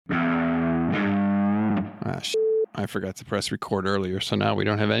I forgot to press record earlier, so now we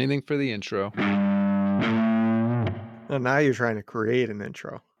don't have anything for the intro. Well, now you're trying to create an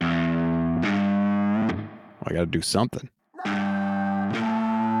intro. I got to do something.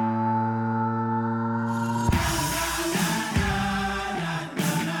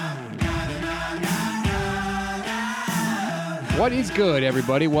 What is good,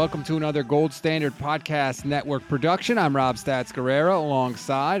 everybody? Welcome to another Gold Standard Podcast Network production. I'm Rob Stats Guerrera,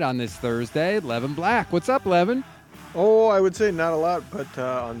 alongside on this Thursday, Levin Black. What's up, Levin? Oh, I would say not a lot, but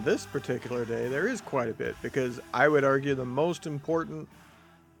on this particular day, there is quite a bit because I would argue the most important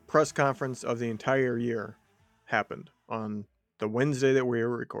press conference of the entire year happened on the Wednesday that we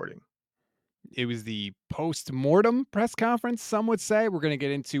were recording. It was the post-mortem press conference, some would say. We're going to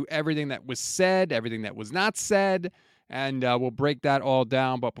get into everything that was said, everything that was not said, and we'll break that all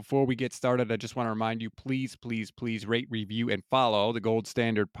down. But before we get started, I just want to remind you, please rate, review, and follow the Gold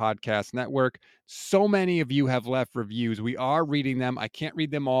Standard Podcast Network. So many of you have left reviews. We are reading them. I can't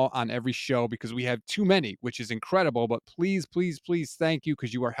read them all on every show because we have too many, which is incredible. But please, thank you,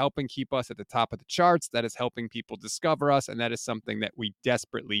 because you are helping keep us at the top of the charts. That is helping people discover us, and that is something that we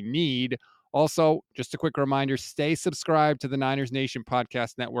desperately need. Also, just a quick reminder, stay subscribed to the Niners Nation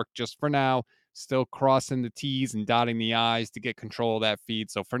Podcast Network just for now. Still crossing the T's and dotting the I's to get control of that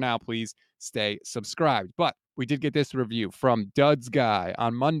feed. So for now, please stay subscribed. But we did get this review from Duds Guy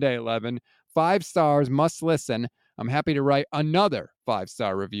on Monday, 11. 5 stars, must listen. I'm happy to write another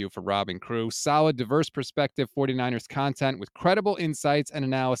 5-star review for Rob and crew. Solid, diverse perspective 49ers content with credible insights and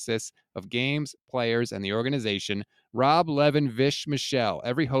analysis of games, players, and the organization. Rob, Levin, Vish, Michelle.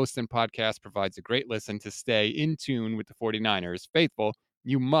 Every host and podcast provides a great listen to stay in tune with the 49ers. Faithful,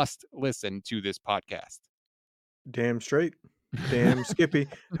 you must listen to this podcast. Damn straight. Damn Skippy.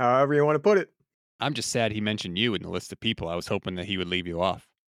 However you want to put it. I'm just sad he mentioned you in the list of people. I was hoping that he would leave you off.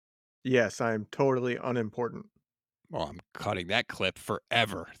 Yes, I am totally unimportant. Well, I'm cutting that clip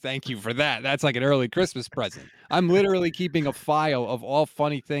forever. Thank you for that. That's like an early Christmas present. I'm literally keeping a file of all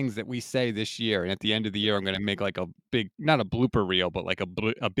funny things that we say this year. And at the end of the year, I'm going to make like a big, not a blooper reel, but like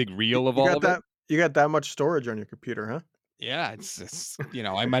a big reel of You all got of it. that? You got that much storage on your computer, huh? Yeah, it's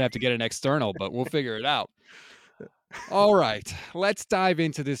I might have to get an external, but we'll figure it out. All right, let's dive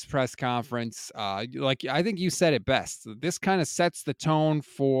into this press conference. Like I think you said it best. This kind of sets the tone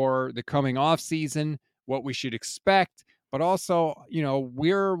for the coming off season, what we should expect. But also,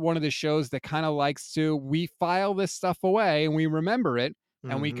 we're one of the shows that kind of likes we file this stuff away and we remember it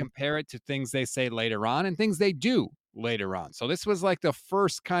and we Mm-hmm. compare it to things they say later on and things they do later on. So this was like the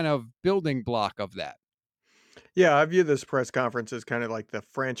first kind of building block of that. Yeah, I view this press conference as kind of like the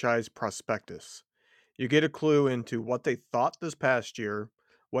franchise prospectus. You get a clue into what they thought this past year,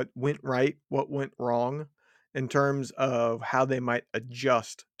 what went right, what went wrong in terms of how they might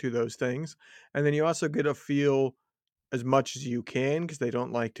adjust to those things. And then you also get a feel as much as you can, because they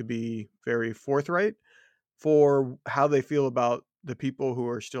don't like to be very forthright, for how they feel about the people who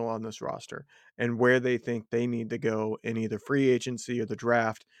are still on this roster and where they think they need to go in either free agency or the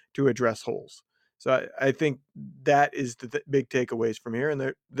draft to address holes. So I think that is the big takeaways from here.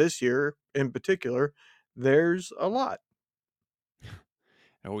 And this year in particular, there's a lot.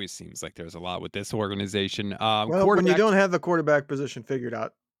 It always seems like there's a lot with this organization. Well, when you Quarterback. don't have the quarterback position figured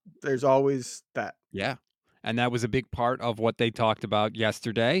out, there's always that. Yeah. And that was a big part of what they talked about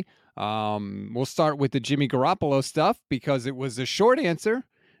yesterday. We'll start with the Jimmy Garoppolo stuff because it was a short answer,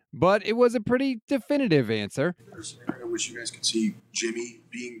 but it was a pretty definitive answer. Is there a scenario in which you guys could see Jimmy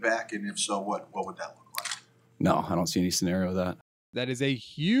being back? And if so, what would that look like? No, I don't see any scenario of that. That is a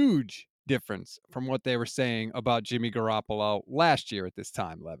huge difference from what they were saying about Jimmy Garoppolo last year at this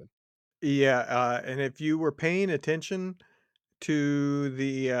time, Levin. Yeah. And if you were paying attention to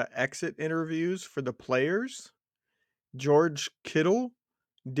the exit interviews for the players, George Kittle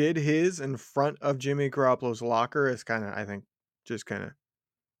did his in front of Jimmy Garoppolo's locker as kind of, I think, just kind of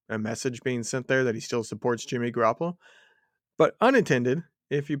a message being sent there that he still supports Jimmy Garoppolo. But unintended,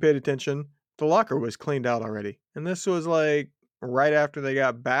 if you paid attention, the locker was cleaned out already. And this was like right after they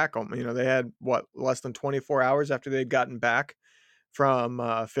got back. They had less than 24 hours after they'd gotten back from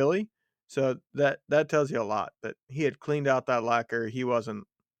Philly. So that tells you a lot that he had cleaned out that locker. He wasn't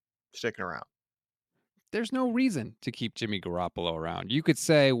sticking around. There's no reason to keep Jimmy Garoppolo around. You could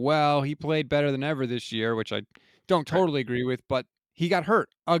say, well, he played better than ever this year, which I don't totally agree with, but he got hurt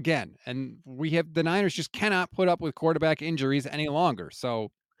again. And the Niners just cannot put up with quarterback injuries any longer.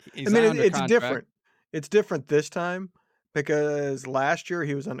 So he's under it's contract. different. It's different this time because last year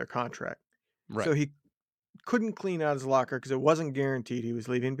he was under contract. Right. So he couldn't clean out his locker because it wasn't guaranteed he was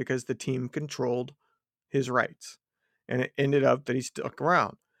leaving because the team controlled his rights. And it ended up that he stuck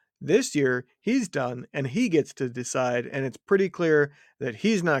around. This year, he's done and he gets to decide, and it's pretty clear that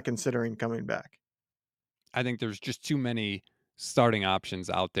he's not considering coming back. I think there's just too many starting options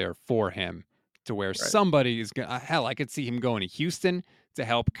out there for him to where Right. somebody is going to, hell, I could see him going to Houston to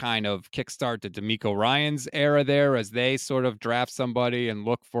help kind of kickstart the D'Amico Ryans era there as they sort of draft somebody and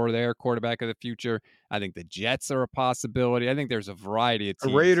look for their quarterback of the future. I think the Jets are a possibility. I think there's a variety of The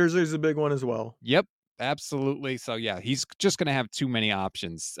teams. Raiders is a big one as well. Yep, absolutely. So yeah, he's just going to have too many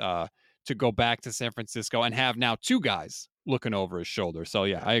options to go back to San Francisco and have now two guys looking over his shoulder. So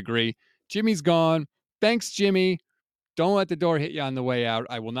yeah, I agree. Jimmy's gone. Thanks, Jimmy. Don't let the door hit you on the way out.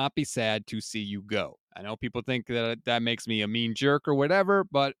 I will not be sad to see you go. I know people think that that makes me a mean jerk or whatever,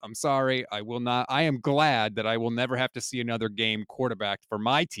 but I'm sorry. I will not. I am glad that I will never have to see another game quarterbacked for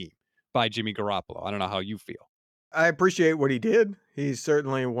my team by Jimmy Garoppolo. I don't know how you feel. I appreciate what he did. He's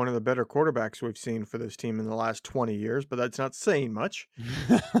certainly one of the better quarterbacks we've seen for this team in the last 20 years, but that's not saying much.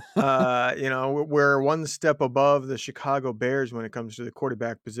 We're one step above the Chicago Bears when it comes to the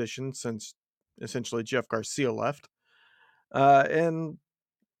quarterback position since essentially Jeff Garcia left. And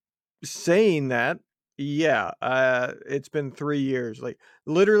saying that, yeah, it's been 3 years. Like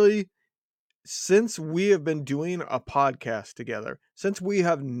literally since we have been doing a podcast together, since we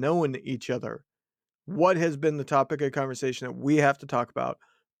have known each other, what has been the topic of conversation that we have to talk about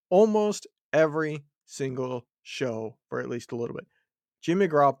almost every single show for at least a little bit? Jimmy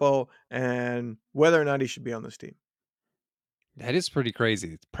Garoppolo and whether or not he should be on this team. That is pretty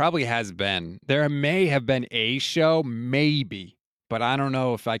crazy. It probably has been. There may have been a show, maybe, but I don't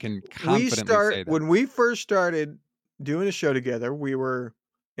know if I can confidently say that. When we first started doing a show together, we were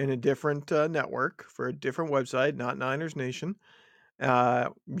in a different network for a different website, not Niners Nation.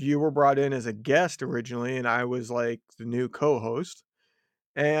 You were brought in as a guest originally, and I was like the new co-host.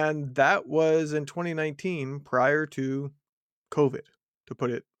 And that was in 2019 prior to COVID, to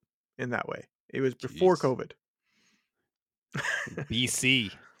put it in that way. It was before Jeez. COVID.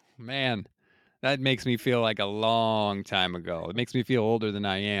 BC. Man, that makes me feel like a long time ago. It makes me feel older than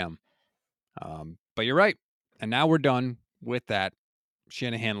I am. But you're right. And now we're done with that.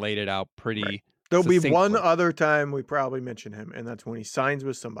 Shanahan laid it out Right. pretty There'll be one succinctly. other time we probably mention him, and that's when he signs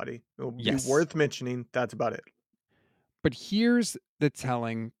with somebody. It'll be Yes. worth mentioning. That's about it. But here's the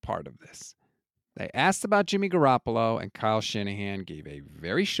telling part of this. They asked about Jimmy Garoppolo, and Kyle Shanahan gave a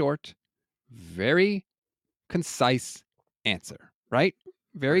very short, very concise answer, right? Right.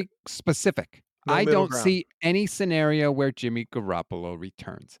 Very specific. No I middle don't ground. see any scenario where Jimmy Garoppolo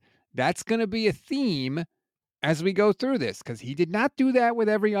returns. That's going to be a theme as we go through this because he did not do that with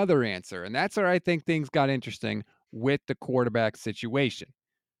every other answer. And that's where I think things got interesting with the quarterback situation.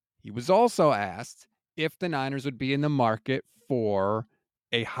 He was also asked if the Niners would be in the market for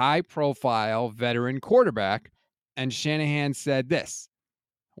a high profile veteran quarterback. And Shanahan said this: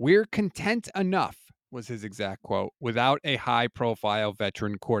 "We're content enough," was his exact quote, "without a high profile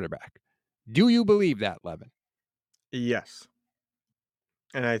veteran quarterback." Do you believe that, Levin? Yes.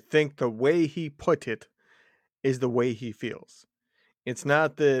 And I think the way he put it is the way he feels. It's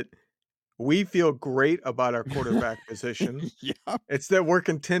not that we feel great about our quarterback position. Yeah. It's that we're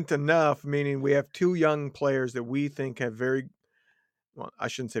content enough, meaning we have 2 young players that we think have very well, I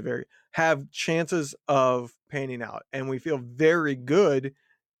shouldn't say very have chances of panning out, and we feel very good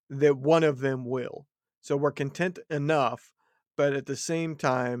that one of them will. So we're content enough, but at the same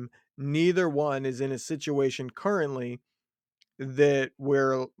time, neither one is in a situation currently that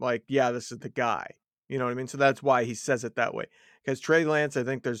we're like, yeah, this is the guy. You know what I mean? So that's why he says it that way. Because Trey Lance, I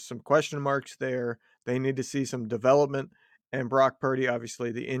think there's some question marks there. They need to see some development. And Brock Purdy,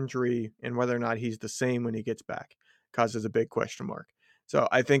 obviously, the injury and whether or not he's the same when he gets back causes a big question mark. So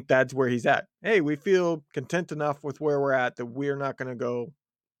I think that's where he's at. Hey, we feel content enough with where we're at that we're not going to go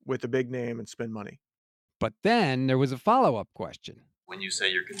with a big name and spend money. But then there was a follow up question. When you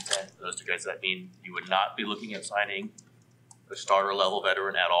say you're content, those two guys, does that mean you would not be looking at signing a starter level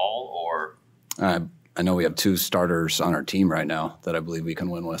veteran at all, or? I know we have 2 starters on our team right now that I believe we can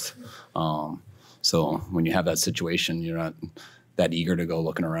win with. So when you have that situation, you're not that eager to go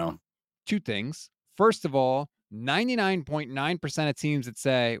looking around. Two things. First of all, 99.9% of teams that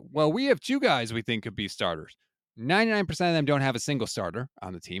say, well, we have two guys we think could be starters. 99% of them don't have a single starter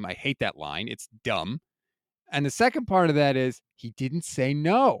on the team. I hate that line. It's dumb. And the second part of that is he didn't say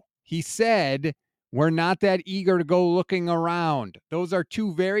no. He said, we're not that eager to go looking around. Those are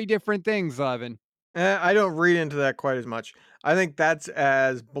two very different things, Levin. I don't read into that quite as much. I think that's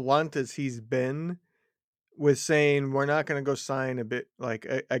as blunt as he's been with saying we're not going to go sign a bit like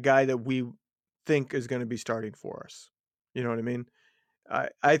a guy that we think is going to be starting for us. You know what I mean?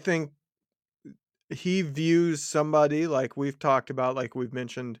 I think he views somebody like we've talked about, like we've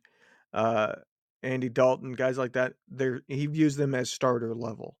mentioned, uh, Andy Dalton, guys like that, he views them as starter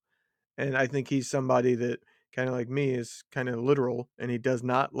level. And I think he's somebody that kinda like me is kinda literal, and he does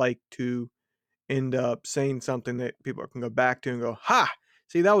not like to end up saying something that people can go back to and go, "Ha!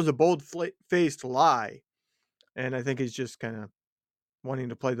 See, that was a bold faced lie." And I think he's just kinda wanting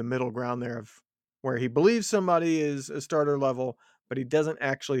to play the middle ground there of where he believes somebody is a starter level, but he doesn't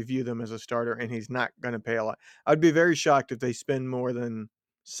actually view them as a starter, and he's not gonna pay a lot. I'd be very shocked if they spend more than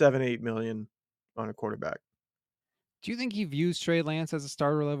 7, 8 million on a quarterback. Do you think he views Trey Lance as a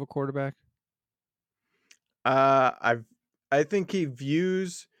starter level quarterback? I've I think he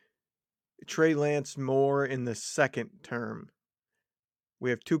views Trey Lance more in the second term. We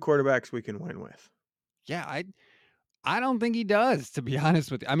have 2 quarterbacks we can win with. Yeah, I don't think he does, to be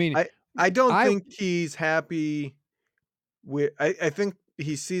honest with you. I mean, I I don't I think he's happy with I think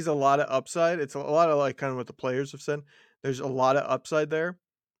he sees a lot of upside. It's a lot of, like, kind of what the players have said. There's a lot of upside there,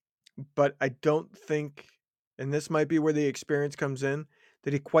 but I don't think, and this might be where the experience comes in,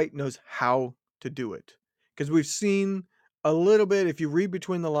 that he quite knows how to do it. Because 'Cause we've seen a little bit, if you read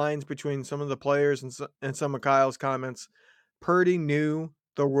between the lines between some of the players and some of Kyle's comments, Purdy knew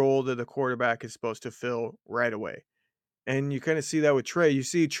the role that the quarterback is supposed to fill right away. And you kinda see that with Trey. You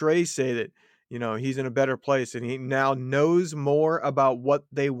see Trey say that, he's in a better place and he now knows more about what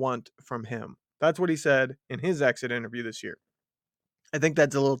they want from him. That's what he said in his exit interview this year. I think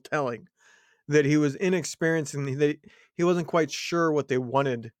that's a little telling that he was inexperienced and that he wasn't quite sure what they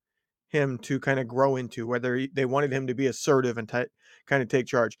wanted him to kinda grow into, whether they wanted him to be assertive and kinda take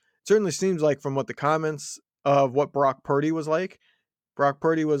charge. It certainly seems like from what the comments of what Brock Purdy was like,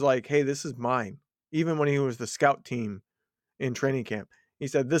 "Hey, this is mine." Even when he was the scout team in training camp. He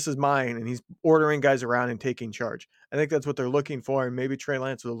said, "This is mine," and he's ordering guys around and taking charge. I think that's what they're looking for, and maybe Trey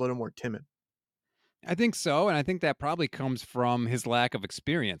Lance was a little more timid. I think so, and I think that probably comes from his lack of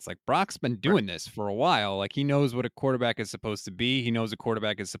experience. Like Brock's been Right. doing this for a while. Like he knows what a quarterback is supposed to be. He knows a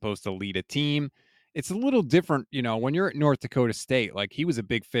quarterback is supposed to lead a team. It's a little different, when you're at North Dakota State, like he was a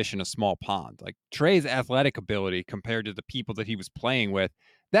big fish in a small pond. Like Trey's athletic ability compared to the people that he was playing with,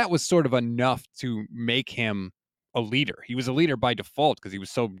 that was sort of enough to make him a leader. He was a leader by default because he was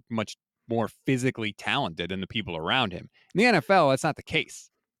so much more physically talented than the people around him. In the NFL, that's not the case.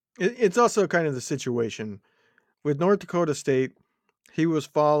 It's also kind of the situation with North Dakota State. He was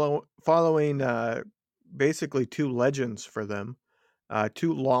following basically two legends for them,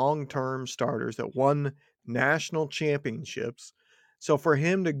 two long-term starters that won national championships. So for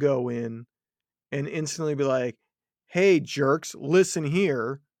him to go in and instantly be like, "Hey, jerks, listen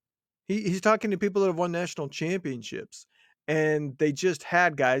here." He's talking to people that have won national championships, and they just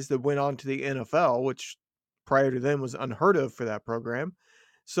had guys that went on to the NFL, which prior to them was unheard of for that program.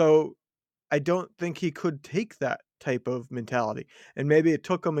 So I don't think he could take that type of mentality. And maybe it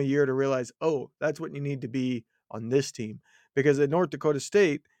took him a year to realize, oh, that's what you need to be on this team. Because at North Dakota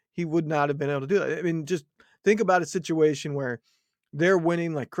State, he would not have been able to do that. I mean, just think about a situation where they're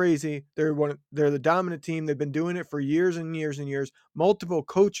winning like crazy. They're the dominant team. They've been doing it for years and years and years. Multiple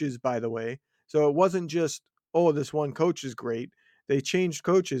coaches, by the way. So it wasn't just, oh, this one coach is great. They changed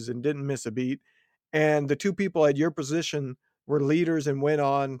coaches and didn't miss a beat. And the two people at your position were leaders and went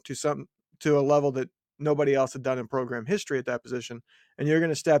on to a level that nobody else had done in program history at that position. And you're going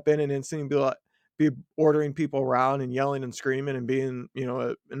to step in and instantly be ordering people around and yelling and screaming and being,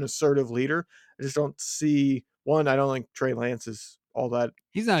 an assertive leader. I just don't see one. I don't think Trey Lance is all that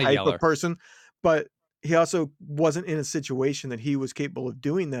He's not a type of yeller. person, but he also wasn't in a situation that he was capable of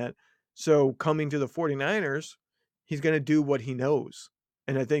doing that. So coming to the 49ers, he's going to do what he knows.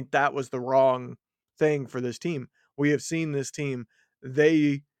 And I think that was the wrong thing for this team. We have seen this team.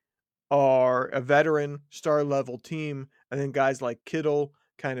 They are a veteran star level team. I think guys like Kittle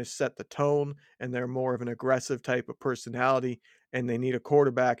kind of set the tone and they're more of an aggressive type of personality and they need a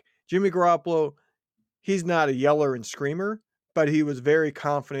quarterback. Jimmy Garoppolo, he's not a yeller and screamer, but he was very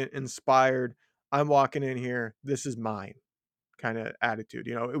confident, inspired. I'm walking in here. This is mine kind of attitude.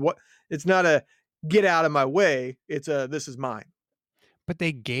 It's not a get out of my way. It's a this is mine. But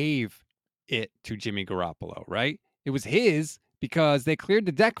they gave it to Jimmy Garoppolo, right? It was his because they cleared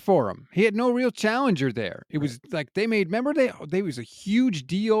the deck for him. He had no real challenger there. It Right. was like remember they was a huge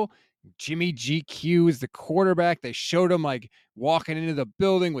deal. Jimmy GQ is the quarterback. They showed him like walking into the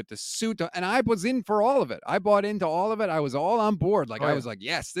building with the suit, and I was in for all of it. I bought into all of it. I was all on board. Like Oh I yeah. was like,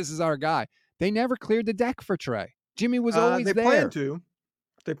 yes, this is our guy. They never cleared the deck for Trey. Jimmy was always They plan there. to.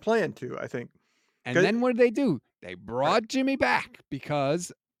 They plan to, I think. And 'Cause then what did they do? They right. brought Jimmy back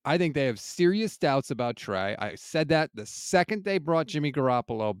because I think they have serious doubts about Trey. I said that the second they brought Jimmy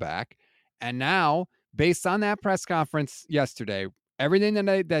Garoppolo back. And now, based on that press conference yesterday, everything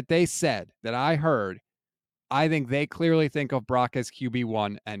that they said that I heard, I think they clearly think of Brock as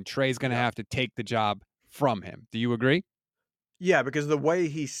QB1 and Trey's going to Yeah. have to take the job from him. Do you agree? Yeah, because the way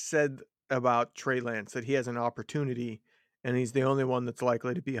he said about Trey Lance that he has an opportunity and he's the only one that's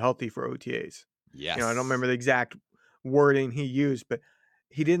likely to be healthy for OTAs. I don't Yes. remember the exact wording he used, but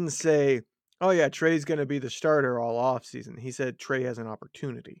he didn't say, "Oh yeah, Trey's going to be the starter all offseason." He said Trey has an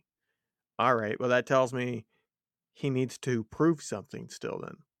opportunity. All right, well that tells me he needs to prove something still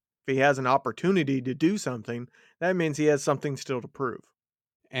then. If he has an opportunity to do something, that means he has something still to prove.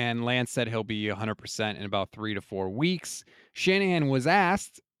 And Lance said he'll be 100% in about 3 to 4 weeks. Shanahan was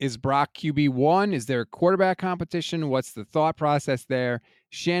asked, is Brock QB1? Is there a quarterback competition? What's the thought process there?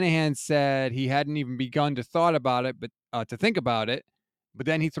 Shanahan said he hadn't even begun to thought about it, but to think about it. But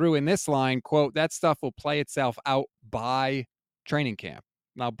then he threw in this line, quote, that stuff will play itself out by training camp.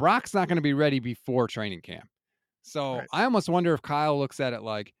 Now, Brock's not going to be ready before training camp. So Right. I almost wonder if Kyle looks at it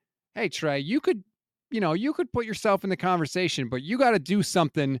like, hey, Trey, you could put yourself in the conversation, but you got to do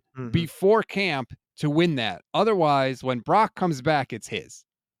something Mhm. before camp to win that. Otherwise, when Brock comes back, it's his.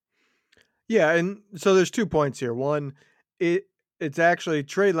 Yeah, and so there's 2 points here. One, it it's actually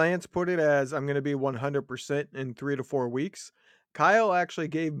Trey Lance put it as I'm gonna be 100% in 3 to 4 weeks. Kyle actually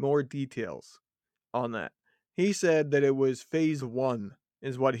gave more details on that. He said that it was phase 1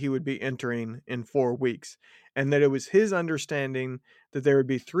 is what he would be entering in 4 weeks, and that it was his understanding that there would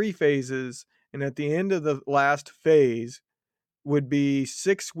be 3 phases, and at the end of the last phase would be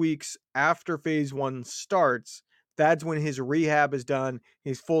 6 weeks after phase 1 starts. That's when his rehab is done.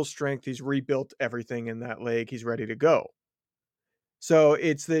 He's full strength. He's rebuilt everything in that leg. He's ready to go. So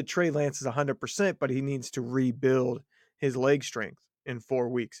it's that Trey Lance is 100%, but he needs to rebuild his leg strength in 4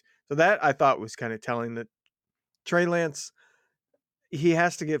 weeks. So that I thought was kind of telling that Trey Lance, he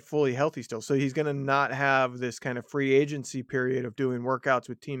has to get fully healthy still. So he's going to not have this kind of free agency period of doing workouts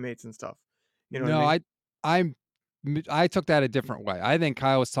with teammates and stuff. You know what I No, mean? I'm I took that a different way. I think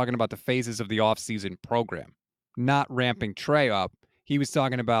Kyle was talking about the phases of the offseason program, not ramping Trey up. He was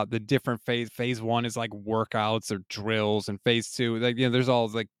talking about the different phase. Phase one is like workouts or drills, and phase two, like there's all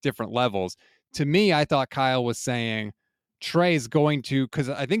like different levels. To me, I thought Kyle was saying Trey is going to, because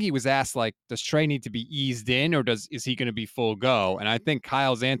I think he was asked like, does Trey need to be eased in or is he going to be full go? And I think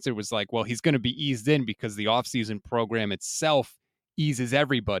Kyle's answer was like, well, he's going to be eased in because the offseason program itself eases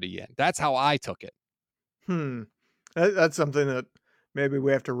everybody in. That's how I took it. Hmm. That's something that maybe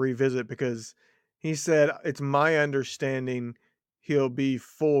we have to revisit because he said it's my understanding he'll be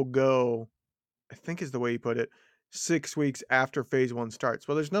full go, I think is the way he put it, 6 weeks after phase 1 starts.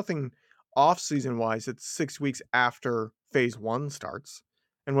 Well, there's nothing off season wise. It's 6 weeks after phase 1 starts.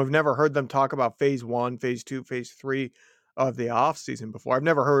 And we've never heard them talk about phase 1, phase 2, phase 3 of the off season before. I've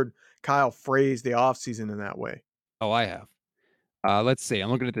never heard Kyle phrase the off season in that way. Oh, I have. Let's see.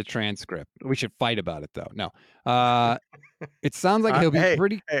 I'm looking at the transcript. We should fight about it though. No. Uh, it sounds like he'll be Hey,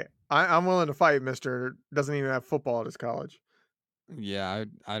 pretty. hey, I'm willing to fight, Mister. Doesn't even have football at his college. Yeah,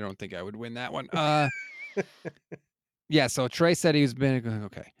 I don't think I would win that one. Yeah. So Trey said he's been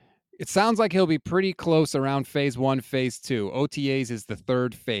okay. It sounds like he'll be pretty close around phase one, phase two. OTAs is the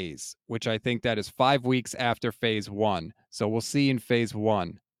third phase, which I think that is 5 weeks after phase one. So we'll see in phase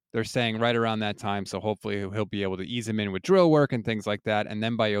one. They're saying right around that time. So hopefully he'll be able to ease him in with drill work and things like that. And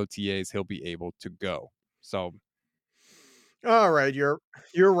then by OTAs, he'll be able to go. So All right, you're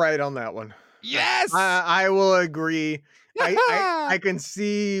right on that one. I yes. I will agree. I can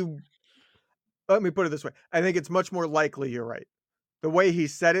see. Let me put it this way. I think it's much more likely you're right. The way he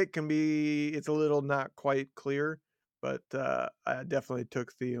said it can be it's a little not quite clear, but I definitely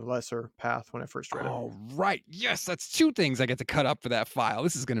took the lesser path when I first read it. All right. Yes, that's two things I get to cut up for that file.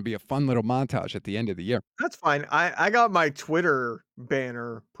 This is going to be a fun little montage at the end of the year. That's fine. I got my Twitter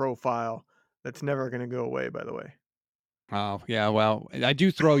banner profile that's never going to go away. By the way. Oh, yeah. Well, I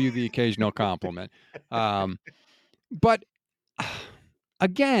do throw you the occasional compliment. Um, but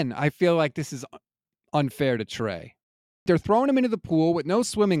again, I feel like this is unfair to Trey. They're throwing him into the pool with no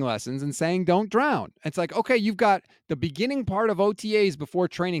swimming lessons and saying, don't drown. It's like, okay, you've got the beginning part of OTAs before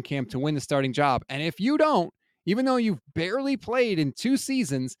training camp to win the starting job. And if you don't, even though you've barely played in 2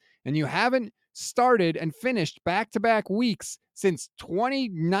 seasons and you haven't started and finished back to back weeks since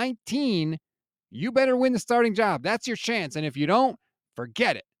 2019, you better win the starting job. That's your chance. And if you don't,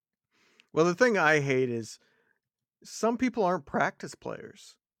 forget it. Well, the thing I hate is some people aren't practice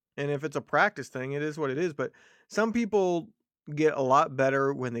players. And if it's a practice thing, it is what it is. But some people get a lot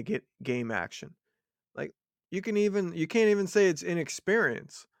better when they get game action. Like you can't even say it's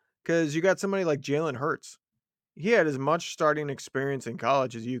inexperience because you got somebody like Jalen Hurts. He had as much starting experience in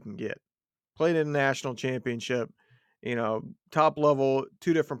college as you can get. played in a national championship, top level,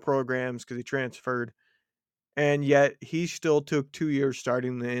 2 different programs because he transferred, and yet he still took 2 years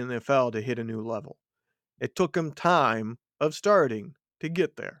starting in the NFL to hit a new level. It took him time of starting to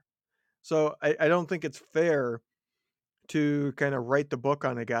get there. So I don't think it's fair to kinda write the book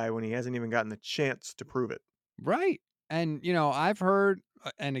on a guy when he hasn't even gotten the chance to prove it. Right. And, I've heard,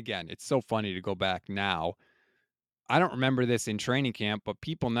 and again, it's so funny to go back now. I don't remember this in training camp, but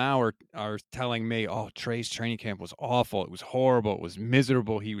people now are telling me, "Oh, Trey's training camp was awful. It was horrible. It was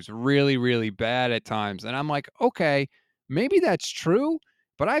miserable. He was really, really bad at times." And I'm like, "Okay, maybe that's true,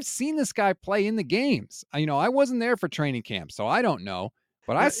 but I've seen this guy play in the games. I wasn't there for training camp, so I don't know,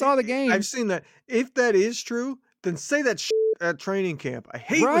 but I Now, saw the I've games." seen that. If that is true, then say that at training camp. I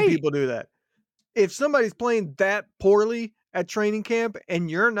hate when Right. people do that. If somebody's playing that poorly at training camp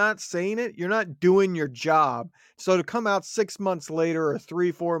and you're not saying it, you're not doing your job. So to come out 6 months later or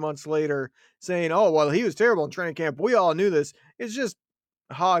 3, 4 months later saying, "Oh, well, he was terrible in training camp. We all knew this," is just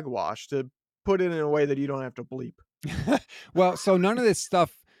hogwash to put it in a way that you don't have to bleep. Well, so none of this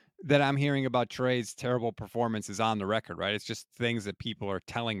stuff that I'm hearing about Trey's terrible performance is on the record, right? It's just things that people are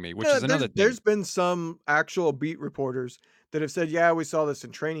telling me, which Yeah, is there's another thing. there's been some actual beat reporters that have said, "Yeah, we saw this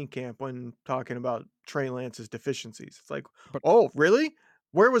in training camp when talking about Trey Lance's deficiencies." It's like, But "Oh, really?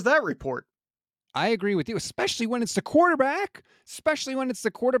 Where was that report?" I agree with you, especially when it's the quarterback, especially when it's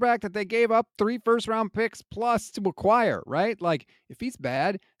the quarterback that they gave up 3 first round picks plus to acquire, right? Like, if he's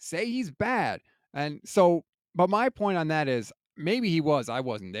bad, say he's bad. And so, but my point on that is maybe he was, I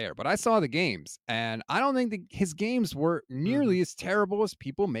wasn't there, but I saw the games and I don't think that his games were Mhm. nearly as terrible as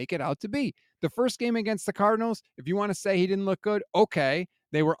people make it out to be. The first game against the Cardinals, if you want to say he didn't look good, okay.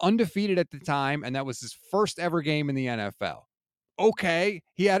 They were undefeated at the time, and that was his first ever game in the NFL. Okay,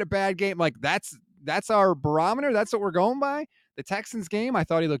 he had a bad game. Like that's our barometer. That's what we're going by. The Texans game, I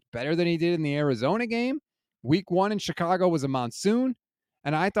thought he looked better than he did in the Arizona game. Week 1 in Chicago was a monsoon,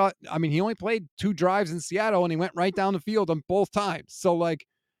 and I thought, I mean, he only played 2 drives in Seattle and he went right down the field on both times. So like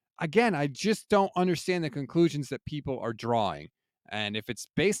again, I just don't understand the conclusions that people are drawing. And if it's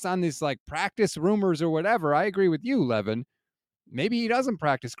based on these like practice rumors or whatever, I agree with you, Levin. Maybe he doesn't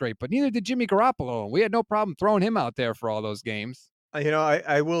practice great, but neither did Jimmy Garoppolo. And we had no problem throwing him out there for all those games.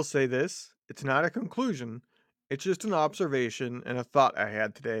 I will say this, it's not a conclusion, it's just an observation and a thought I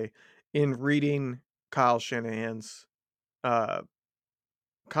had today in reading Kyle Shanahan's, uh,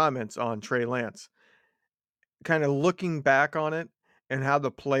 comments on Trey Lance. Kinda looking back on it and how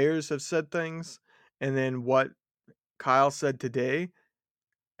the players have said things, and then what Kyle said today,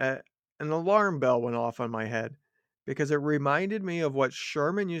 uh, an alarm bell went off on my head because it reminded me of what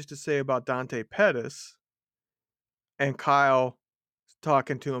Sherman used to say about Dante Pettis and Kyle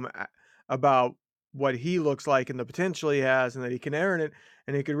talking to him about what he looks like and the potential he has and that he can earn it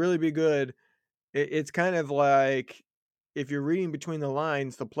and he could really be good. It's kind of like if you're reading between the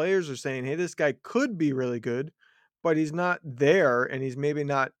lines, the players are saying, "Hey, this guy could be really good, but he's not there, and he's maybe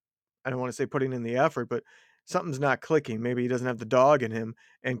not." I don't want to say putting in the effort, but something's not clicking. Maybe he doesn't have the dog in him.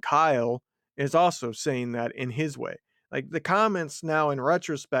 And Kyle is also saying that in his way. Like the comments now in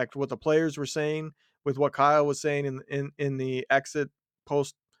retrospect, what the players were saying with what Kyle was saying in the exit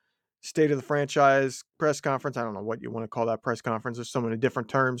post state of the franchise press conference. I don't know what you want to call that press conference. There's so many different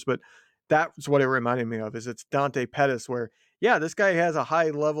terms, but that's what it reminded me of. Is it's Dante Pettis, where yeah, this guy has a high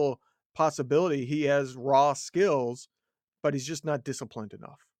level possibility. He has raw skills, but he's just not disciplined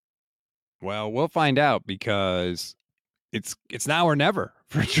enough. Well, we'll find out because it's now or never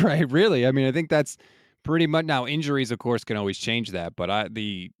for Trey, really. I mean, I think that's pretty much now injuries, of course, can always change that. But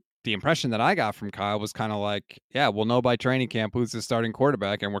the impression that I got from Kyle was kind of like, yeah, we'll know by training camp who's the starting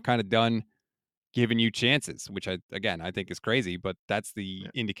quarterback, and we're kind of done giving you chances, which I think is crazy, but that's the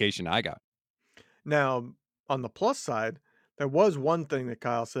Yeah. indication I got. Now, on the plus side, there was one thing that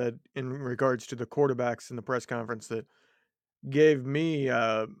Kyle said in regards to the quarterbacks in the press conference that gave me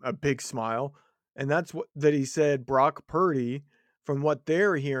a big smile, and that's what that he said Brock Purdy, from what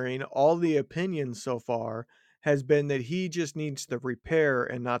they're hearing, all the opinions so far has been that he just needs the repair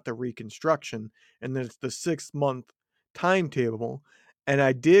and not the reconstruction, and that it's the 6-month timetable. And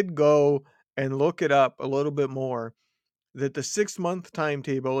I did go and look it up a little bit more that the 6-month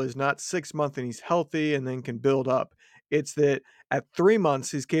timetable is not 6 months and he's healthy and then can build up. It's that at 3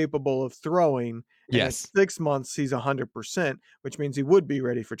 months he's capable of throwing, and at Yes. 6 months he's 100%, which means he would be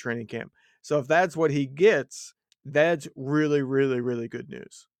ready for training camp. So if that's what he gets, that's really, really, really good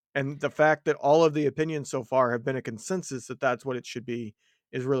news. And the fact that all of the opinions so far have been a consensus that that's what it should be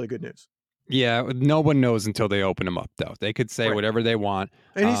is really good news. Yeah, no one knows until they open them up, though. They could say Right. whatever they want.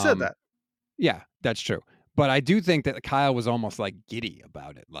 And he said Um, that. Yeah, that's true. But I do think that Kyle was almost like giddy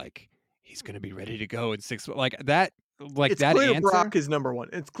about it. Like he's gonna be ready to go in 6 like It's that clear answer. Brock is number 1.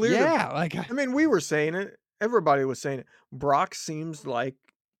 It's clear that Yeah, like, I mean, we were saying it. Everybody was saying it. Brock seems like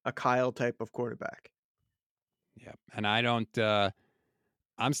a Kyle type of quarterback. yeah, and I don't,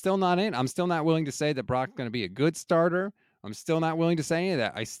 I'm still not in. I'm still not willing to say that Brock's gonna be a good starter. I'm still not willing to say any of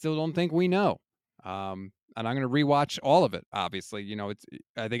that. I still don't think we know. And I'm gonna rewatch all of it, obviously.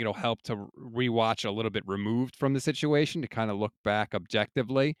 I think it'll help to rewatch a little bit removed from the situation to kinda look back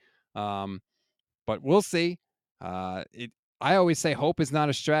objectively. Um But we'll see. It I always say hope is not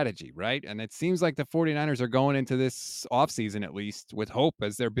a strategy, right? And it seems like the 49ers are going into this offseason at least with hope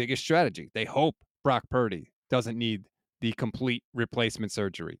as their biggest strategy. They hope Brock Purdy doesn't need the complete replacement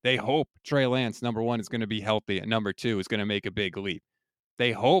surgery. They hope Trey Lance, number 1, is going to be healthy and number 2 is going to make a big leap.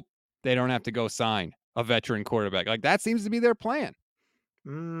 They hope they don't have to go sign a veteran quarterback. Like that seems to be their plan.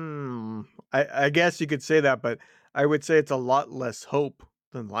 Mm, I guess you could say that, but I would say it's a lot less hope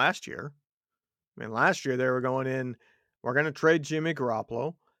than last year. I mean, last year they were going in, we're going to trade Jimmy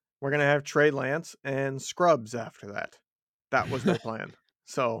Garoppolo. We're going to have Trey Lance and Scrubs after that. That was their plan.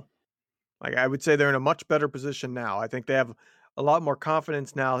 So, like, I would say they're in a much better position now. I think they have a lot more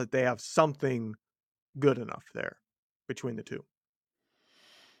confidence now that they have something good enough there between the two.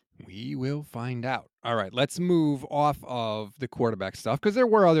 We will find out. All right, let's move off of the quarterback stuff because there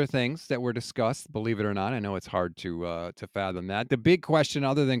were other things that were discussed. Believe it or not, I know it's hard to fathom that. The big question,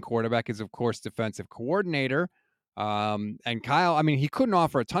 other than quarterback, is of course defensive coordinator. And Kyle, I mean, he couldn't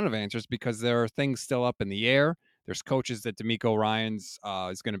offer a ton of answers because there are things still up in the air. There's coaches that D'Amico Ryans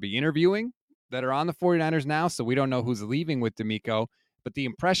is going to be interviewing that are on the 49ers now, so we don't know who's leaving with D'Amico. But the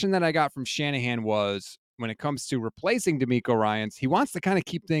impression that I got from Shanahan was when it comes to replacing D'Amico Ryans, he wants to kind of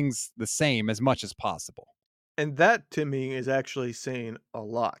keep things the same as much as possible. And that to me is actually saying a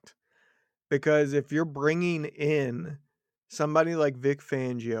lot because if you're bringing in somebody like Vic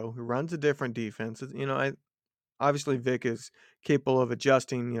Fangio who runs a different defense, obviously Vic is capable of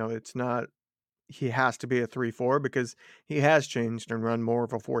adjusting. It's not he has to be a 3-4 because he has changed and run more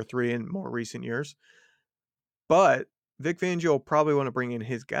of a 4-3 in more recent years. But Vic Fangio will probably want to bring in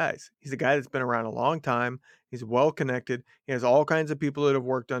his guys. He's a guy that's been around a long time. He's well connected. He has all kinds of people that have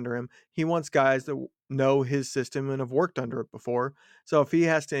worked under him. He wants guys that know his system and have worked under it before. So if he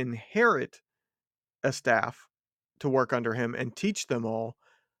has to inherit a staff to work under him and teach them all,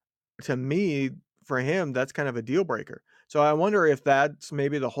 to me, for him, that's kind of a deal breaker. So I wonder if that's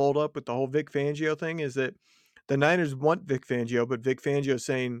maybe the holdup with the whole Vic Fangio thing is that the Niners want Vic Fangio, but Vic Fangio is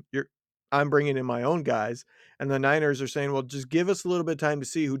saying, I'm bringing in my own guys. And the Niners are saying, well, just give us a little bit of time to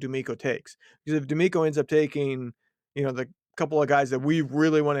see who D'Amico takes. Because if D'Amico ends up taking, the couple of guys that we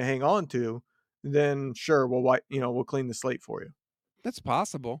really want to hang on to, then sure, we'll clean the slate for you. That's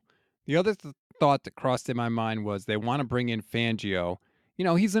possible. The other thought that crossed in my mind was they want to bring in Fangio.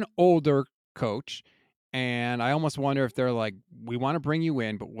 He's an older coach. And I almost wonder if they're like, we want to bring you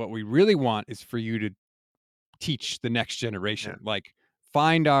in, but what we really want is for you to teach the next Yeah. generation. Like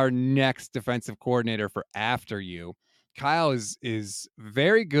find our next defensive coordinator for after you. Kyle is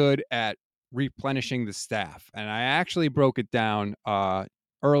very good at replenishing the staff. And I actually broke it down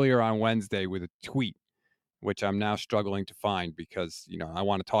earlier on Wednesday with a tweet, which I'm now struggling to find because, I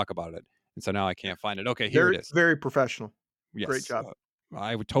want to talk about it. And so now I can't find it. Okay, here it Very, is. very professional. Great Yes. job.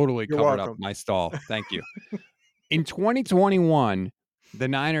 I would totally You're covered up welcome. my stall. Thank you. In 2021, the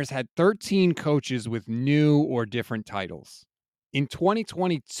Niners had 13 coaches with new or different titles. In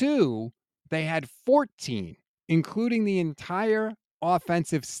 2022, they had 14, including the entire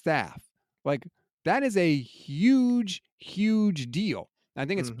offensive staff. Like, that is a huge, huge deal. I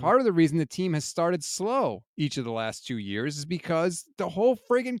think it's Mhm. part of the reason the team has started slow each of the last 2 years is because the whole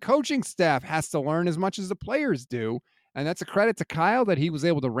friggin' coaching staff has to learn as much as the players do. And that's a credit to Kyle that he was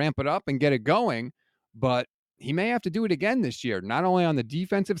able to ramp it up and get it going. But he may have to do it again this year, not only on the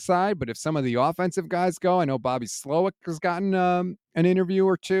defensive side, but if some of the offensive guys go. I know Bobby Slowick has gotten an interview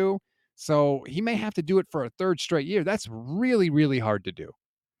or two. So he may have to do it for a third straight year. That's really, really hard to do.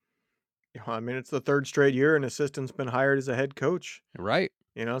 Yeah, I mean, it's the 3rd straight year an assistant's been hired as a head coach. Right.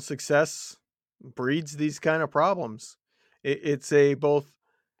 Success breeds these kind of problems. It's a both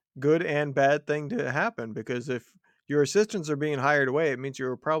good and bad thing to happen because if your assistants are being hired away, it means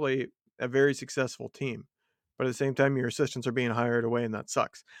you're probably a very successful team. But at the same time, your assistants are being hired away, and that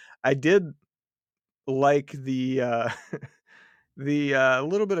sucks. I did like the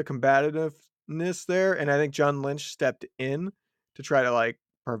little bit of combativeness there, and I think John Lynch stepped in to try to, like,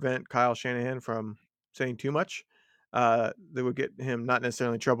 prevent Kyle Shanahan from saying too much, that would get him not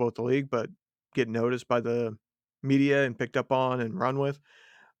necessarily in trouble with the league, but get noticed by the media and picked up on and run with.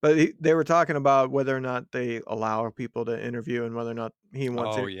 But they were talking about whether or not they allow people to interview and whether or not he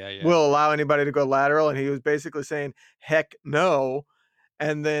wants Oh, it yeah, yeah. will allow anybody to go lateral, and he was basically saying, "Heck no."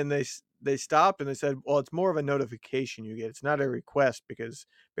 And then they stopped and they said, "Well, it's more of a notification you get. It's not a request because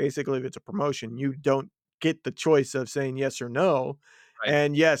basically if it's a promotion, you don't get the choice of saying yes or no." Right.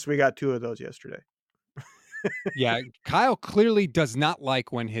 And yes, we got 2 of those yesterday. Yeah, Kyle clearly does not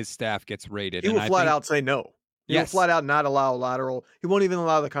like when his staff gets raided, He and will I flat think out say no. He will yes, flat out not allow lateral. He won't even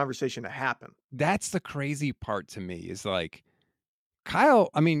allow the conversation to happen. that's the crazy part to me is, like,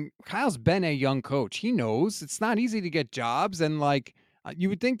 Kyle's been a young coach. He knows it's not easy to get jobs, and, like, you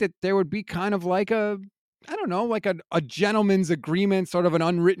would think that there would be kind of like a I don't know, like a gentleman's agreement, sort of an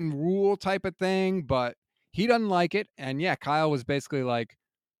unwritten rule type of thing, but he doesn't like it, and yeah, Kyle was basically like,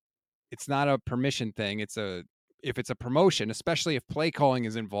 "It's not a permission thing, if it's a promotion, especially if play calling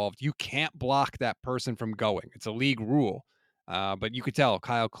is involved, you can't block that person from going. It's a league rule." But you could tell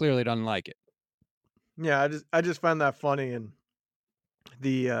Kyle clearly doesn't like it. Yeah, I just find that funny, and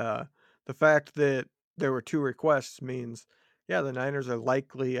the, uh, the fact that there were 2 requests means, yeah, the Niners are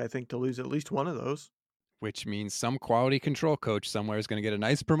likely, I think, to lose at least one of those. Which means some quality control coach somewhere is gonna get a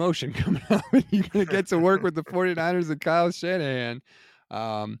nice promotion coming up, and you're gonna get to work with the 49ers and Kyle Shanahan.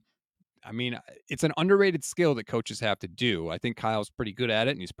 Um, it's an underrated skill that coaches have to do. I think Kyle's pretty good at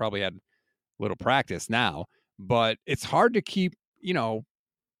it, and he's probably had little practice now, but it's hard to keep,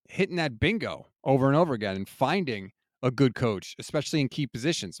 hitting that bingo over and over again and finding a good coach, especially in key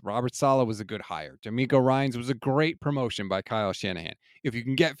positions. Robert Sala was a good hire. D'Amico Ryans was a great promotion by Kyle Shanahan. If you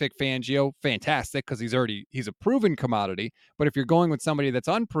can get Vic Fangio, fantastic, because he's a proven commodity. But if you're going with somebody that's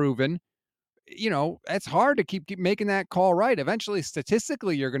unproven, it's hard to keep making that call right. Eventually,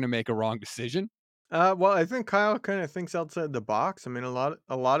 statistically, you're going to make a wrong decision. Well, I think Kyle kinda thinks outside the box. I mean, a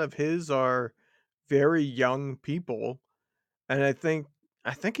lot of his are very young people, and I think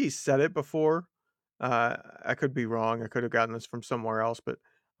he said it before. I could be wrong. I could have gotten this from somewhere else, but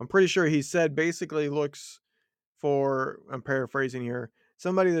I'm pretty sure he said basically looks for, I'm paraphrasing here,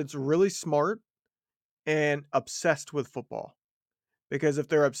 somebody that's really smart and obsessed with football. Because if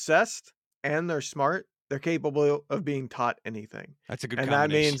they're obsessed and they're smart, they're capable of being taught anything. That's a good And that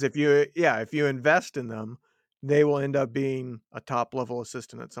combination. means if you invest in them, they will end up being a top level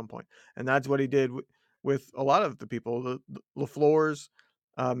assistant at some point. And that's what he did with a lot of the people, the LaFleur's,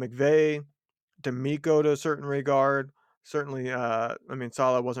 McVay, D'Amico to a certain regard. Certainly, I mean,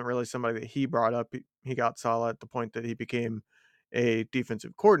 Saleh wasn't really somebody that he brought up. He got Saleh at the point that he became a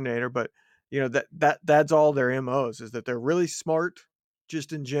defensive coordinator, but that's all their MOs is that they're really smart,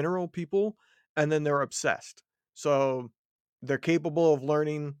 just in general, people, and then they're obsessed. So they're capable of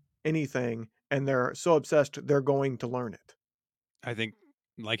learning anything, and they're so obsessed they're going to learn it. I think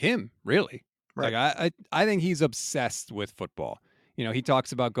like him, really. Like Right. I think he's obsessed with football. He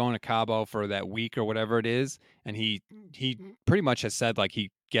talks about going to Cabo for that week or whatever it is, and he pretty much has said like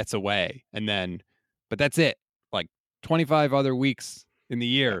he gets away and then but that's it. Like 25 other weeks in the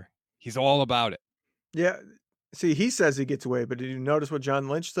Yeah. year, he's all about it. Yeah. See, he says he gets away, but did you notice what John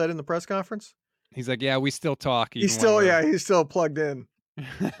Lynch said in the press conference? He's like, "Yeah, we still talk He's even when still, we're." yeah, he's still plugged in,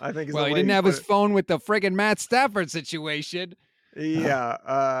 I think is Well, the he way didn't he have put his it. phone with the friggin' Matt Stafford situation. Yeah,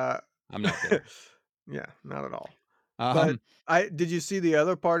 I'm not kidding. yeah, not at all. But Um, I did you see the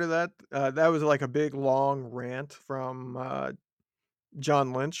other part of that? That was like a big long rant from,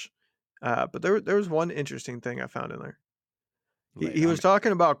 John Lynch, but there was one interesting thing I found in there. He lay it he on was me.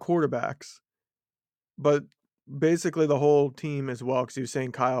 talking about quarterbacks, but basically the whole team as well, because he was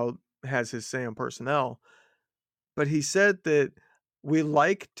saying Kyle has his say on personnel, but he said that we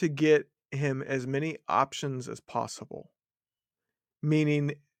like to get him as many options as possible.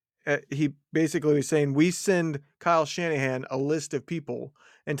 Meaning, he basically was saying, "We send Kyle Shanahan a list of people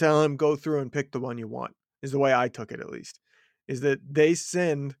and tell him, 'Go through and pick the one you want,'" is the way I took it at least, is that they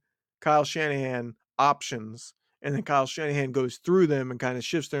send Kyle Shanahan options, and then Kyle Shanahan goes through them and kinda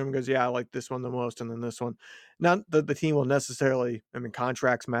shifts through them and goes, "Yeah, I like this one the most, and then this one." Not that the team will necessarily, I mean,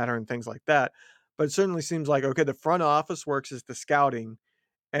 contracts matter and things like that, but it certainly seems like, okay, the front office works as the scouting,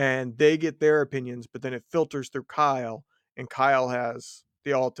 and they get their opinions, but then it filters through Kyle, and Kyle has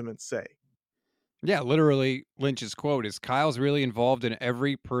the ultimate say. Yeah, literally, Lynch's quote is Kyle's really involved in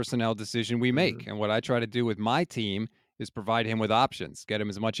every personnel decision we make. Mhm. And what I try to do with my team is provide him with options, get him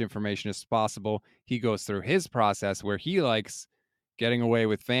as much information as possible. He goes through his process where he likes getting away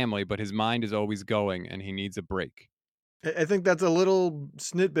with family, but his mind is always going and he needs a break. I think that's a little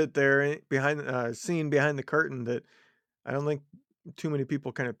snippet there behind scene behind the curtain that I don't think too many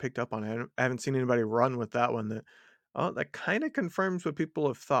people kind of picked up on. I haven't seen anybody run with that one. That Oh, that kinda confirms what people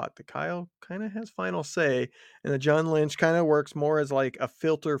have thought, that Kyle kinda has final say, and that John Lynch kinda works more as, like, a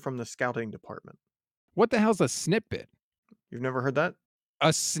filter from the scouting department. What the hell's a snitbit? You've never heard that? A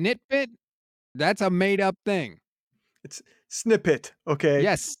snitbit? That's a made up thing. It's snippet, okay?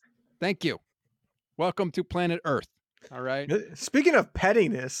 Yes. Thank you. Welcome to planet Earth. All right. Speaking of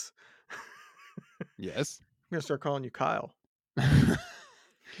pettiness, Yes. I'm gonna start calling you Kyle.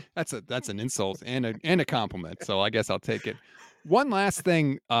 That's an insult and a compliment. So I guess I'll take it. One last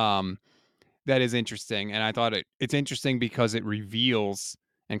thing that is interesting, and I thought it's interesting because it reveals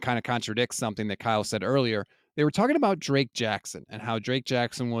and kind of contradicts something that Kyle said earlier. They were talking about Drake Jackson and how Drake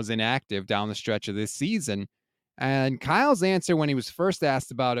Jackson was inactive down the stretch of this season. And Kyle's answer when he was first asked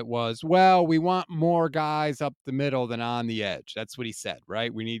about it was, "Well, we want more guys up the middle than on the edge." That's what he said,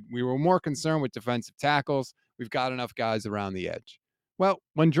 right? We were more concerned with defensive tackles. We've got enough guys around the edge. Well,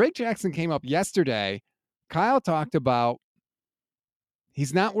 when Drake Jackson came up yesterday, Kyle talked about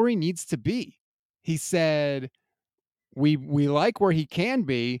he's not where he needs to be. He said, "We like where he can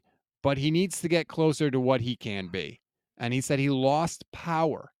be, but he needs to get closer to what he can be." And he said he lost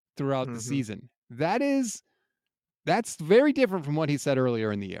power throughout the Mhm. season. That's very different from what he said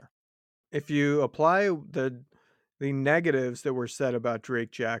earlier in the year. If you apply the negatives that were said about Drake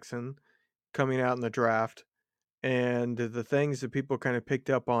Jackson coming out in the draft and the things that people kind of picked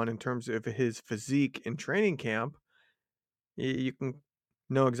up on in terms of his physique in training camp, you can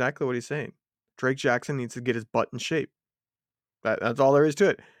know exactly what he's saying. Drake Jackson needs to get his butt in shape. That's all there is to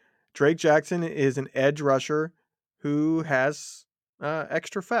it. Drake Jackson is an edge rusher who has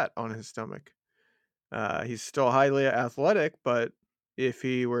extra fat on his stomach. He's still highly athletic, but if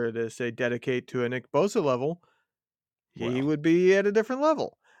he were to say dedicate to a Nick Bosa level, he Well, would be at a different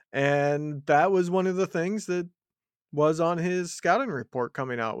level. And that was one of the things that was on his scouting report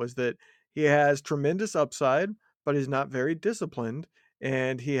coming out was that he has tremendous upside, but he's not very disciplined,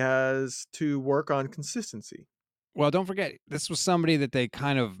 and he has to work on consistency. well, don't forget this was somebody that they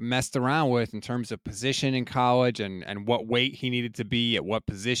kind of messed around with in terms of position in college and what weight he needed to be at what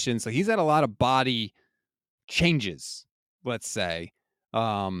position. So he's had a lot of body changes, let's say.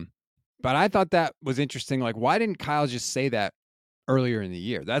 Um, but I thought that was interesting. Like, why didn't Kyle just say that earlier in the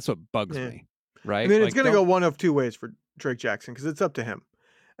year? That's what bugs Yeah. me, I right? mean, it's Like, gonna go don't one of 2 ways for Drake Jackson because it's up to him.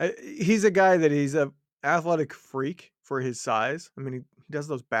 He's a guy that he's a athletic freak for his size. I mean, he does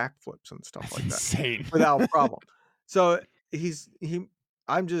those backflips and stuff that's like that insane. without problem. So, he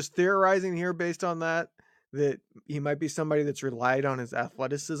I'm just theorizing here based on that, that he might be somebody that's relied on his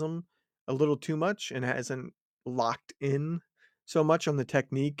athleticism a little too much and hasn't locked in so much on the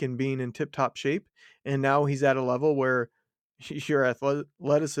technique and being in tip-top shape, and now he's at a level where your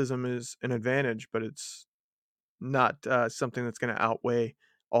athleticism is an advantage, but it's not, something that's gonna outweigh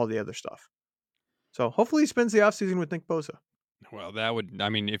all the other stuff. So, hopefully, he spends the offseason with Nick Bosa. Well, that would, I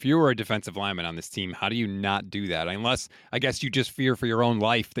mean, if you were a defensive lineman on this team, how do you not do that? Unless, I guess, you just fear for your own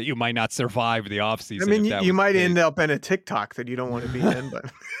life that you might not survive the I offseason mean, if you that you was might the case. end up in a TikTok that you don't wanna be in,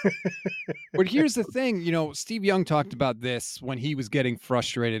 but But here's the thing, Steve Young talked about this when he was getting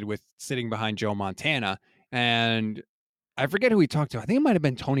frustrated with sitting behind Joe Montana. And I forget who he talked to. I think it might have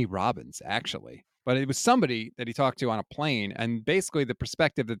been Tony Robbins, actually. But it was somebody that he talked to on a plane. And basically, the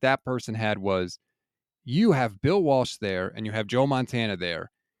perspective that that person had was you have Bill Walsh there and you have Joe Montana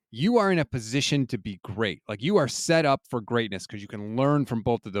there. You are in a position to be great. Like you are set up for greatness because you can learn from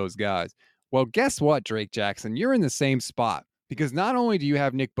both of those guys. Well, guess what, Drake Jackson? You're in the same spot because not only do you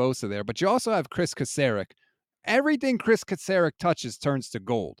have Nick Bosa there, but you also have Chris Kasarik. Everything Chris Kasarik touches turns to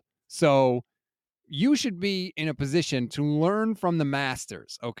gold. So you should be in a position to learn from the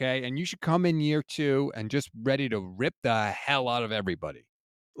masters, okay? And you should come in year two and just ready to rip the hell out of everybody.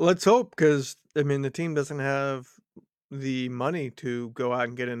 let's hope, because I mean, the team doesn't have the money to go out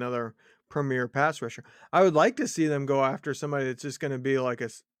and get another premier pass rusher. I would like to see them go after somebody that's just gonna be like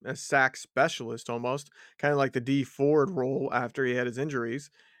a sack specialist almost, kinda like the D Ford role after he had his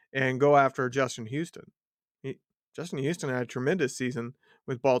injuries, and go after Justin Houston. He Justin Houston had a tremendous season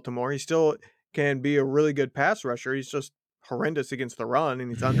with Baltimore. He still can be a really good pass rusher. He's just horrendous against the run,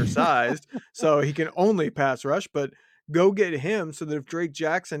 and he's undersized, so he can only pass rush, but go get him so that if Drake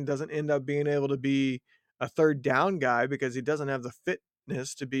Jackson doesn't end up being able to be a third down guy because he doesn't have the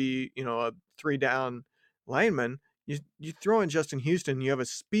fitness to be, a 3 down lineman, you throw in Justin Houston, you have a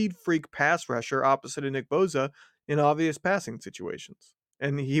speed freak pass rusher opposite of Nick Bosa in obvious passing situations.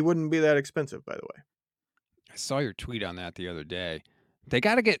 And he wouldn't be that expensive, by the way. I saw your tweet on that the other day. They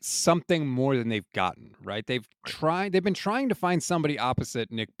gotta get something more than they've gotten, right? Right. They've been trying to find somebody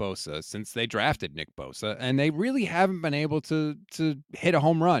opposite Nick Bosa since they drafted Nick Bosa, and they really haven't been able to hit a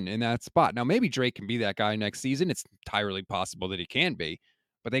home run in that spot. Now, maybe Drake can be that guy next season. It's entirely possible that he can be,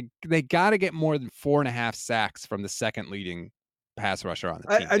 but they gotta get more than 4.5 sacks from the second leading pass rusher on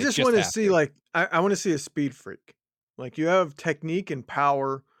the team. I They just just wanna have see, to. like I wanna see a speed freak. Like, you have technique and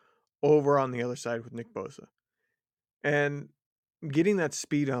power over on the other side with Nick Bosa, and getting that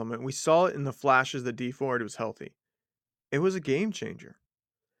speed element, we saw it in the flashes that D Ford was healthy. It was a game changer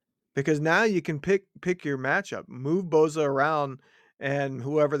because now you can pick your matchup, move Bosa around, and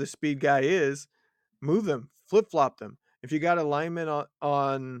whoever the speed guy is, move them, flip flop them. If you got a lineman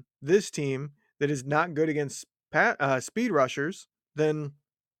on this team that is not good against speed rushers, then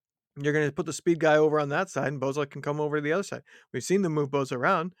you're going to put the speed guy over on that side, and Bosa can come over to the other side. We've seen them move Bosa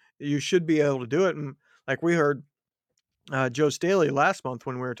around. You should be able to do it. And like we heard Joe Staley last month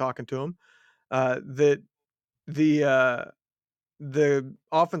when we were talking to him, that the the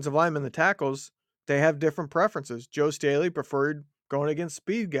offensive linemen, the tackles, they have different preferences. Joe Staley preferred going against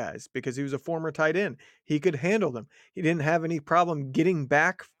speed guys because he was a former tight end. He could handle them. He didn't have any problem getting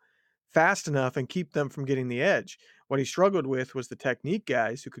back fast enough and keep them from getting the edge. What he struggled with was the technique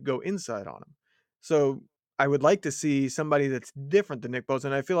guys who could go inside on him. So I would like to see somebody that's different than Nick Bosa.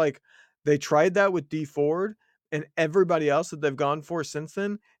 And I feel like they tried that with D Ford, and everybody else that they've gone for since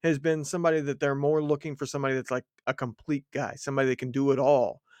then has been somebody that they're more looking for somebody that's like a complete guy, somebody that can do it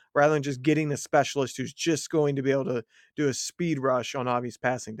all, rather than just getting a specialist who's just going to be able to do a speed rush on obvious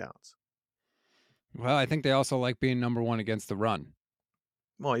passing downs. Well, I think they also like being number 1 against the run.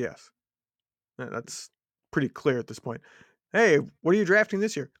 Well, yes. That's pretty clear at this point. Hey, what are you drafting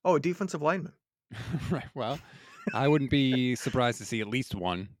this year? Oh, a defensive lineman. Right. Well, I wouldn't be surprised to see at least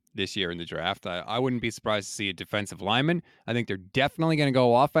one this year in the draft. I wouldn't be surprised to see a defensive lineman. I think they're definitely going to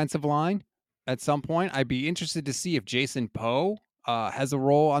go offensive line at some point. I'd be interested to see if Jason Poe has a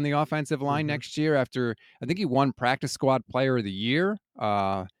role on the offensive line Mhm. next year. After I think he won Practice Squad Player of the Year.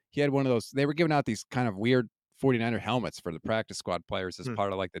 He had one of those. They were giving out these kind of weird 49er helmets for the practice squad players as Hmm.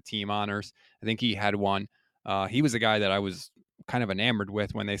 part of like the team honors. I think he had one. He was a guy that I was kind of enamored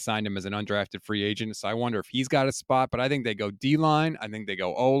with when they signed him as an undrafted free agent. So I wonder if he's got a spot, but I think they go D line. I think they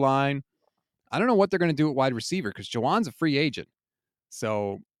go O line. I don't know what they're going to do at wide receiver because Jawan's a free agent.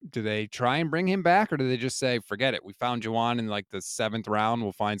 So do they try and bring him back or do they just say, forget it? We found Jawan in like the 7th round.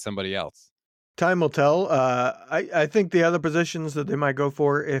 We'll find somebody else. Time will tell. I think the other positions that they might go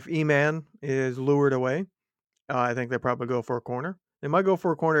for if E-Man is lured away, I think they probably go for a corner. They might go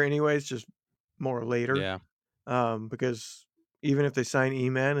for a corner anyways, just more later. Yeah. Because even if they sign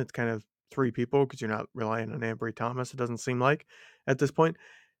E-Man, it's kind of 3 people because you're not relying on Ambry Thomas, it doesn't seem like at this point.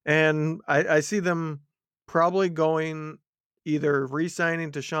 And I see them probably going either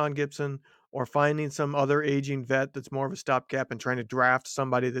re-signing to Sean Gibson or finding some other aging vet that's more of a stopgap and trying to draft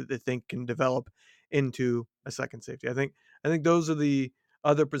somebody that they think can develop into a second safety. I think those are the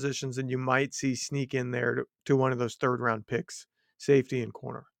other positions that you might see sneak in there to one of those third round picks, safety and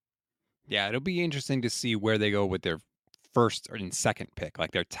corner. Yeah. It'll be interesting to see where they go with their first and second pick,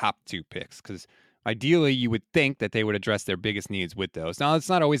 like their top 2 picks. Because ideally, you would think that they would address their biggest needs with those. Now, it's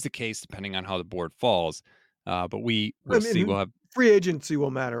not always the case depending on how the board falls, but we I will see. We'll mean, have. free agency will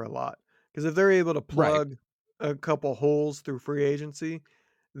matter a lot because if they're able to Right. plug a couple holes through free agency,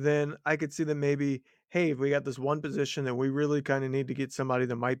 then I could see them maybe, hey, if we got this one position that we really kind of need to get somebody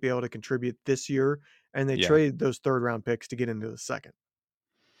that might be able to contribute this year, and they Yeah. trade those third round picks to get into the second.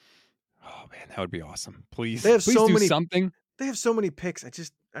 Oh man, that would be awesome. They Please, have please so do many. something. They have so many picks.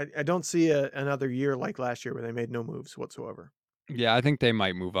 I don't see another year like last year where they made no moves whatsoever. Yeah, I think they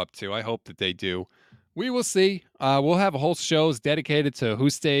might move up too. I hope that they do. We will see. We'll have whole shows dedicated to who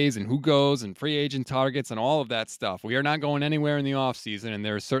stays and who goes and free agent targets and all of that stuff. We are not going anywhere in the off season, and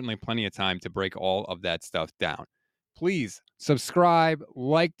there is certainly plenty of time to break all of that stuff down. Please subscribe,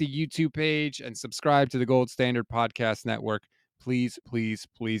 like the YouTube page, and subscribe to the Gold Standard Podcast Network. Please, please,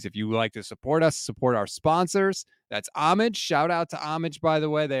 please, if you would like to support us, support our sponsors. That's Homage. Shout out to Homage, by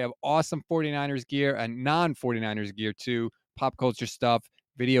the way. They have awesome 49ers gear and non 49ers gear too, pop culture stuff,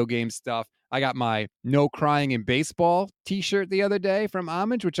 video game stuff. I got my No Crying in Baseball t-shirt the other day from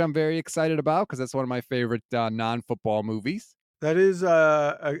Homage, which I'm very excited about because that's one of my favorite non-football movies. That is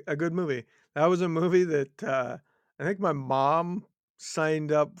a good movie. That was a movie that I think my mom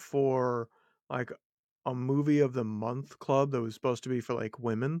signed up for, like a movie of the month club that was supposed to be for like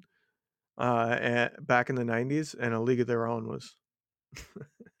women back in the 90s, and A League of Their Own was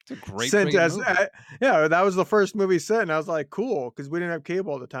It's a great sent freaking as movie. yeah, that was the first movie sent, and I was like, "Cool," because we didn't have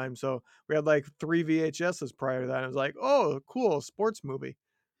cable at the time, so we had, like, 3 VHSs prior to that, and I was like, "Oh, cool, sports movie."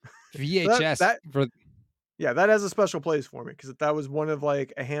 So VHS for yeah, that has a special place for me because that was one of,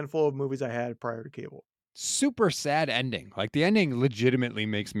 like, a handful of movies I had prior to cable. super sad ending. Like the ending legitimately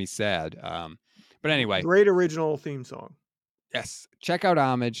makes me sad. But anyway, Great original theme song. yes, check out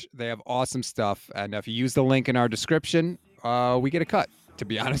Homage. They have awesome stuff. And if you use the link in our description, we get a cut, to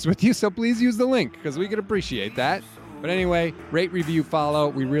be honest with you. So please use the link because we could appreciate that. But anyway, rate, review, follow.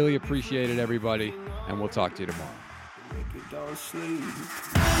 We really appreciate it, everybody. And we'll talk to you tomorrow. Make it don't sleep.